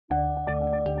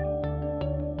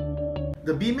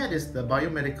The BMAT is the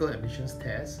Biomedical Admissions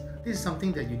Test. This is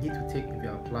something that you need to take if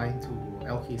you're applying to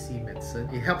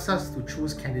LKCMedicine. It helps us to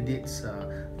choose candidates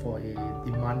for a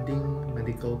demanding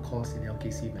medical course in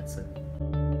LKCMedicine.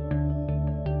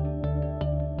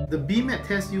 The BMAT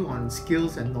tests you on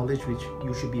skills and knowledge which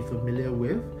you should be familiar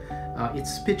with.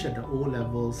 It's pitched at the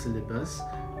O-level syllabus.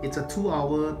 It's a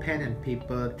 2-hour pen and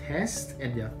paper test,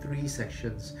 and there are 3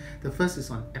 sections. The first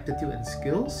is on aptitude and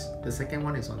skills, the second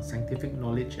one is on scientific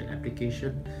knowledge and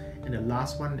application, and the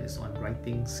last one is on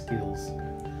writing skills.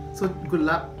 So good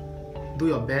luck, do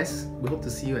your best. We hope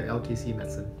to see you at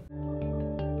LKCMedicine.